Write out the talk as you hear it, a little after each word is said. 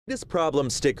This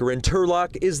problem sticker in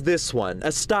Turlock is this one,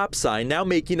 a stop sign now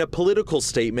making a political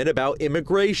statement about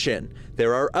immigration.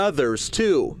 There are others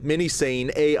too, many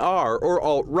saying AR or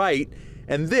alt-right,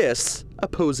 and this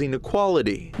opposing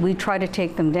equality. We try to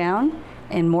take them down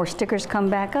and more stickers come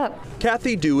back up.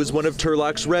 Kathy Dew is one of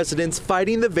Turlock's residents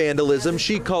fighting the vandalism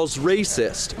she calls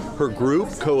racist. Her group,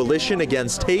 Coalition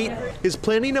Against Hate, is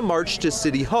planning a march to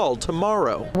City Hall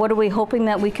tomorrow. What are we hoping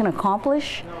that we can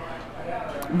accomplish?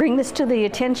 Bring this to the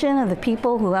attention of the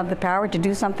people who have the power to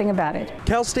do something about it.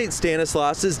 Cal State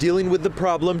Stanislaus is dealing with the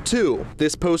problem too.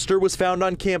 This poster was found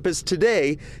on campus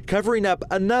today, covering up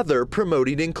another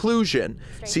promoting inclusion.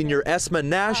 Senior Esma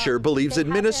Nasher believes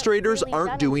administrators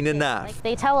aren't doing enough.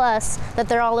 They tell us that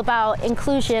they're all about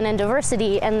inclusion and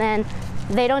diversity, and then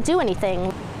they don't do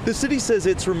anything. The city says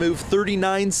it's removed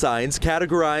 39 signs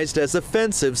categorized as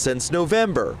offensive since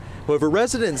November. However,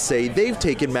 residents say they've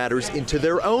taken matters into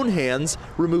their own hands,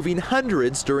 removing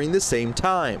hundreds during the same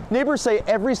time. Neighbors say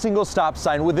every single stop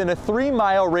sign within a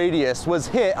 3-mile radius was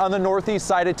hit on the northeast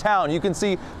side of town. You can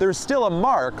see there's still a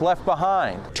mark left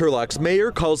behind. Turlock's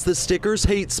mayor calls the stickers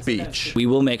hate speech. We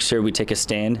will make sure we take a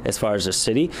stand as far as a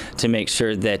city to make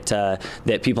sure that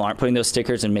that people aren't putting those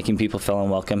stickers and making people feel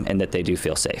unwelcome, and that they do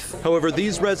feel safe. However,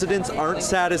 these residents aren't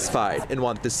satisfied and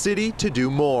want the city to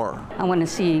do more. I want to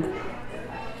see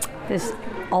this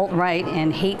alt-right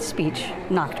and hate speech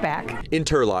knocked back. In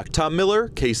Turlock, Tom Miller,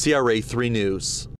 KCRA 3 News.